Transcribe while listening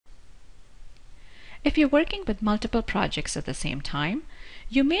If you're working with multiple projects at the same time,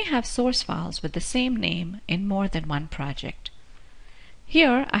 you may have source files with the same name in more than one project.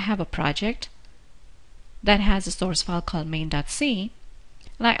 Here I have a project that has a source file called main.c,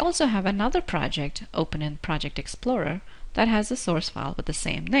 and I also have another project open in Project Explorer that has a source file with the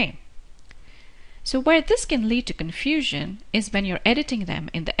same name. So where this can lead to confusion is when you're editing them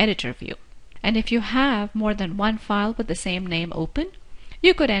in the editor view. And if you have more than one file with the same name open,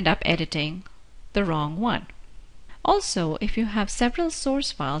 you could end up editing the wrong one. Also, if you have several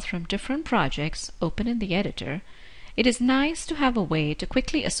source files from different projects open in the editor, it is nice to have a way to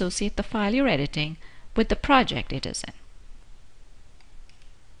quickly associate the file you're editing with the project it is in.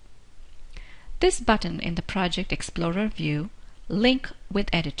 This button in the Project Explorer view, Link with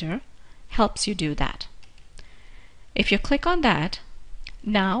Editor, helps you do that. If you click on that,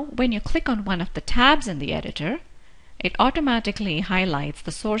 now when you click on one of the tabs in the editor, it automatically highlights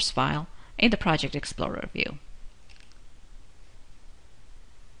the source file in the Project Explorer view.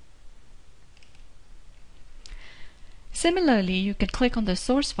 Similarly, you can click on the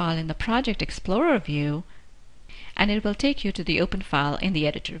source file in the Project Explorer view and it will take you to the open file in the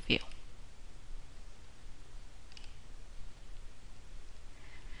editor view.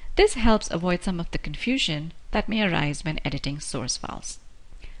 This helps avoid some of the confusion that may arise when editing source files.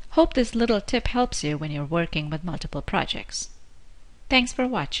 Hope this little tip helps you when you're working with multiple projects. Thanks for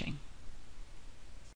watching.